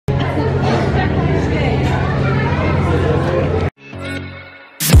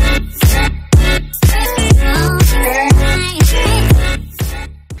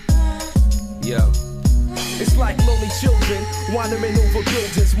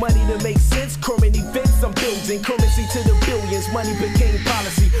to make sense. Current events I'm building, currency to the billions. Money became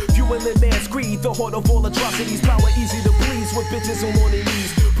policy, fueling man's greed. The heart of all atrocities, power easy to please with bitches on their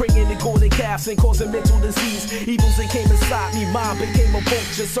knees, bringing the golden calves and causing mental disease. Evils that came inside me, mine became a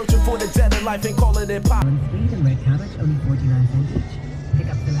vulture, searching for the dead in life and calling it pop. Sweet and red cabbage, only 49 cents each. Pick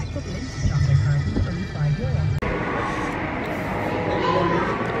up selected links, chocolate cartons, only €5.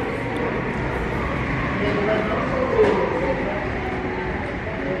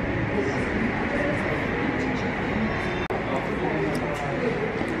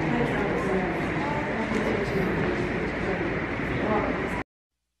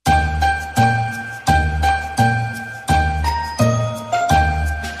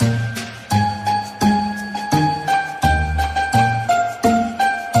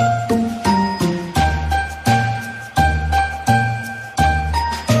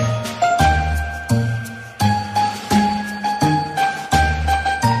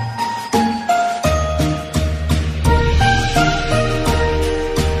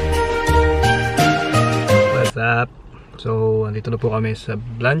 So, andito na po kami sa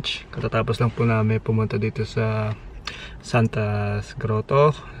lunch. Katatapos lang po namin pumunta dito sa Santa's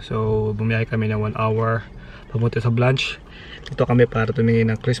Grotto. So, bumiyahe kami ng 1 hour pumunta sa lunch. Dito kami para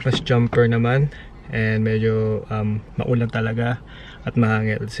tumingin ng Christmas jumper naman. And medyo maulan talaga at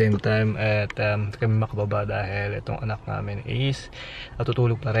mahangin at the same time. At kami makababa dahil itong anak namin is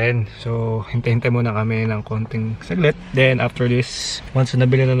natutulog pa rin. So, hintay-hintay muna kami ng konting saglit. Then, after this, once na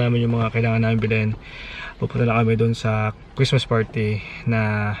nabili na namin yung mga kailangan namin bilhin, pupunta na kami doon sa Christmas party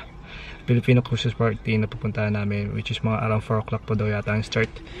na Filipino Christmas party na pupuntahan namin, which is mga around 4 o'clock pa daw yata ang start,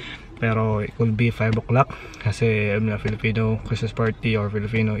 pero it will be 5 o'clock kasi Filipino Christmas party or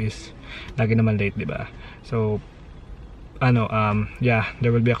Filipino is lagi naman late, diba? So yeah, there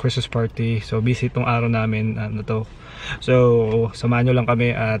will be a Christmas party, so busy itong araw namin na to. So samahan nyo lang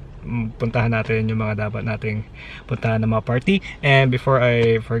kami at puntahan natin yung mga dapat nating puntahan ng mga party. And before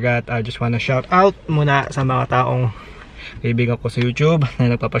I forgot, I just wanna shout out muna sa mga taong kaibigan ko sa YouTube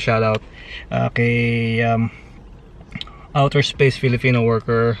na nagpapa-shoutout kay Outer Space Filipino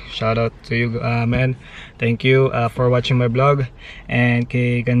Worker. Shout out to you, man. Thank you for watching my vlog. And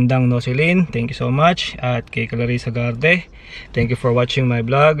kay Gandang Nosilin, thank you so much. At kay Clarissa Garde, thank you for watching my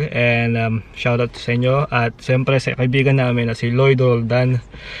vlog. And shout out sa inyo. At siyempre sa kaibigan namin na si Lloyd Roldan.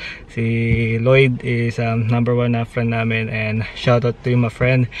 Si Lloyd is #1 na friend namin. And shout out to you, my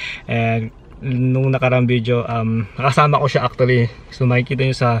friend. And nung nakarang video, nakasama ko siya actually. So makikita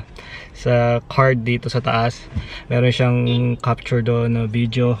nyo sa card dito sa taas, meron siyang capture doon na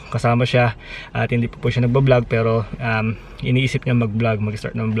video, kasama siya. At hindi po siya nagbablog, pero iniisip niya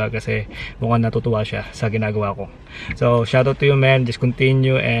mag-start ng vlog kasi mukhang natutuwa siya sa ginagawa ko. So shout out to you, man. Just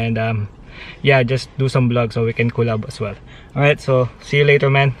continue and yeah, just do some vlog so we can collab as well. Alright, so see you later,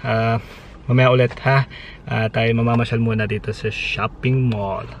 man. Mamaya ulit, ha. Tayo mamamasyal muna dito sa shopping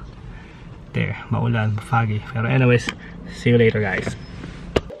mall. There, maulan, foggy. Pero anyways, see you later, guys.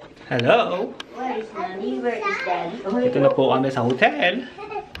 Hello! Where is Mommy? Where is Daddy? Ito na po kami sa hotel.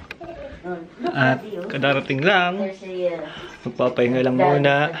 At kadarating lang. Magpapahinga lang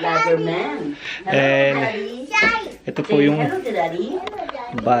muna. And ito po yung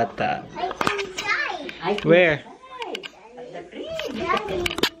bata. Where?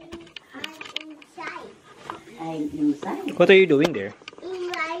 What are you doing there?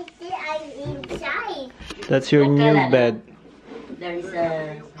 That's your new bed. There is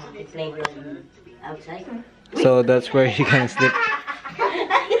a playground outside. So that's where you can sleep.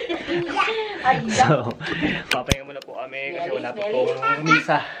 So, papahinga muna po kami kasi wala pa pong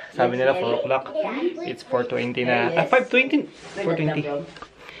misa. Sabi nila 4 o'clock. It's 4:20 na. 5:20?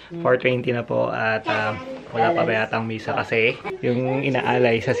 4:20 na po at wala pa ba yatang misa kasi yung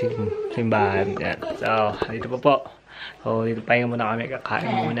inaalay sa simbahan. Yan. So, dito po. So, dito pahinga muna kami.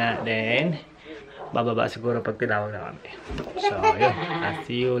 Kakain muna. Then, bababa siguro pag tinawag na kami. So, yun. I'll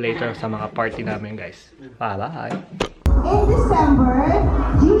see you later sa mga party namin, guys. Bye-bye! In December,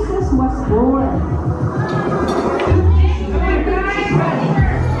 Jesus was born.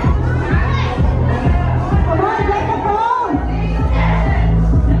 Come on, get the phone!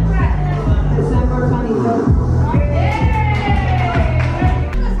 December 23rd.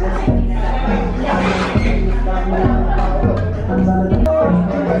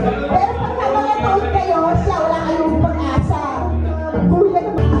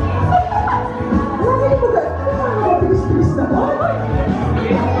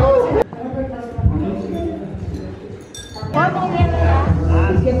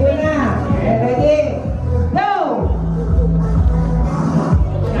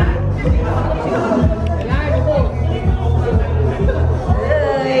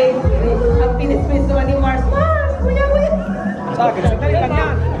 sa akin. Sandali lang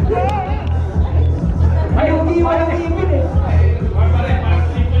yan. Ay, hindi mo lang ipin eh.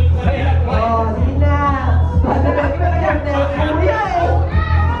 Oh, hindi na. Kuya eh.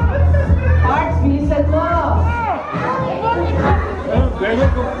 Marks, bilisan mo.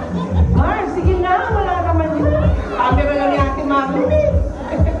 Marks, sige na. Wala naman yun. Camera lang ni Ate Mami.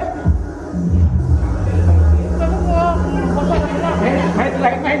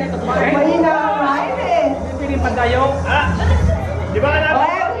 Mahina ang kain eh. Piling pandayo. Di ba alam?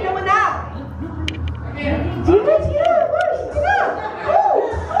 Oy, sino mo na? Sige, sige. Marks, sige na.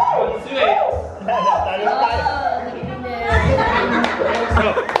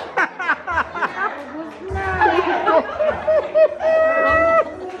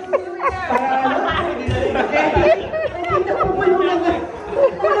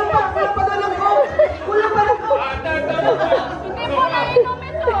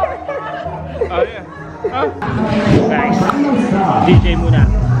 Guys, DJ muna.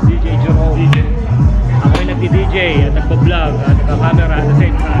 DJ Jerome. Ako yung nagdi-DJ at nagpa-vlog at nagka-camera at the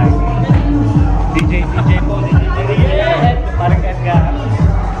same time. DJ po. Parang Edgar.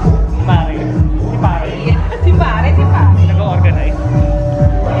 Si Pare. Nag-organize.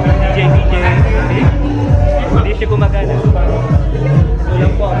 DJ. Hindi siya gumagana.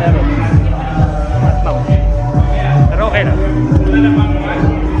 Kulang po ang meron. At mouse. Pero okay na.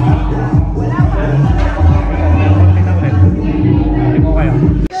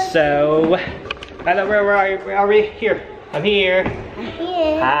 So, hello, where are we? Here. I'm here.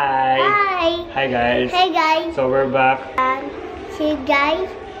 Here. Hi. Hi. Hi guys. Hey guys. So we're back. See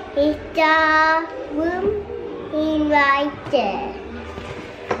guys, it's the room in right there.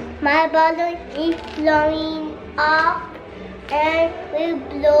 My balloon is blowing up and we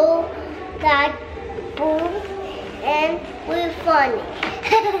blow that boom and we're funny.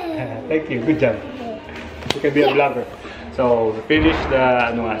 Thank you. Good job. You can be a vlogger. So we finished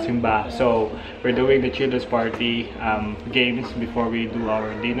the simba. So we're doing the children's party games before we do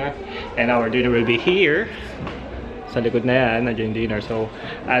our dinner, and our dinner will be here. Sa likod na yan, nandiyan yung dinner. So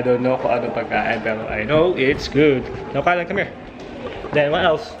I don't know kung ano pagkain, pero I know it's good. Now, Kalan, come here. Then what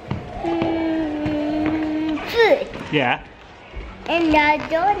else? Food Yeah. and a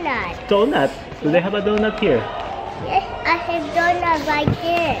donut. Donut. Do they have a donut here? Yes, I have donut right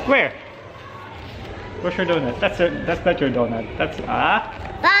there. Where? Where's your donut? That's not your donut. That's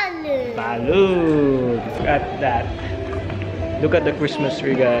Balloon. balloon. Look at that. Look at the Christmas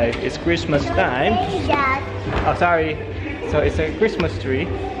tree, guys. It's Christmas time. Hey, Dad. Oh, sorry. So it's a Christmas tree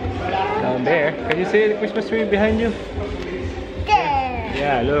down there. Can you see the Christmas tree behind you? There.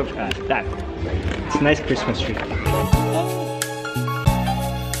 Yeah, look at that. It's a nice Christmas tree.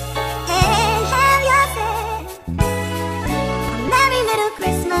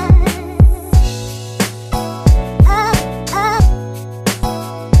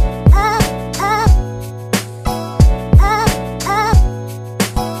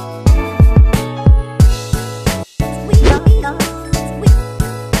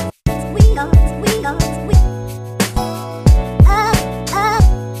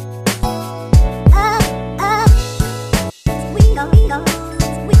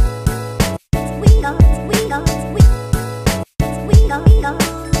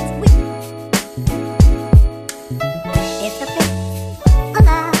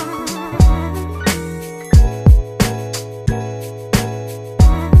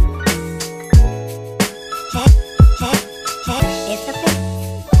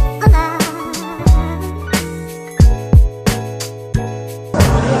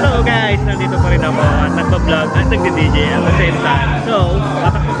 Nandito pa rin ako at nagpa-vlog at nagdi-DJ at the same time. So,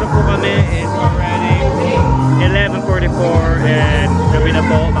 nakapagsa po kami. It's already 11:44 and gabi na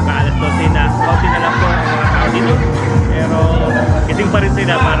po, makaalas 12 na. Kauti na lang po ang mga tao dito. Pero, gising pa rin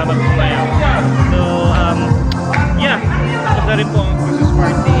sila para magpumayaw. So, yeah, tapos na rin po ang Christmas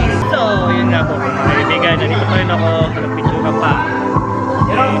party. So, yun nga po. Kaibigan, nandito pa rin ako. Nagpicture ka pa.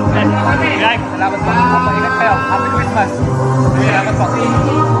 Guys, salamat po. Ingat kayo. Happy Christmas. Salamat po.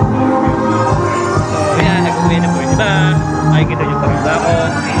 So, yeah, nag-uwi na po yung iba. Makikita nyo pa rin ba ako.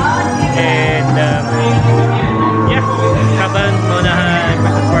 And, yeah, habang maunahan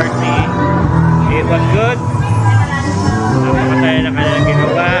Christmas party, it was good. Napakasaya na kanilang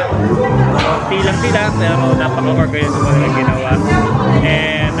ginawa. Konti lang sila, pero napaka-organized mo nila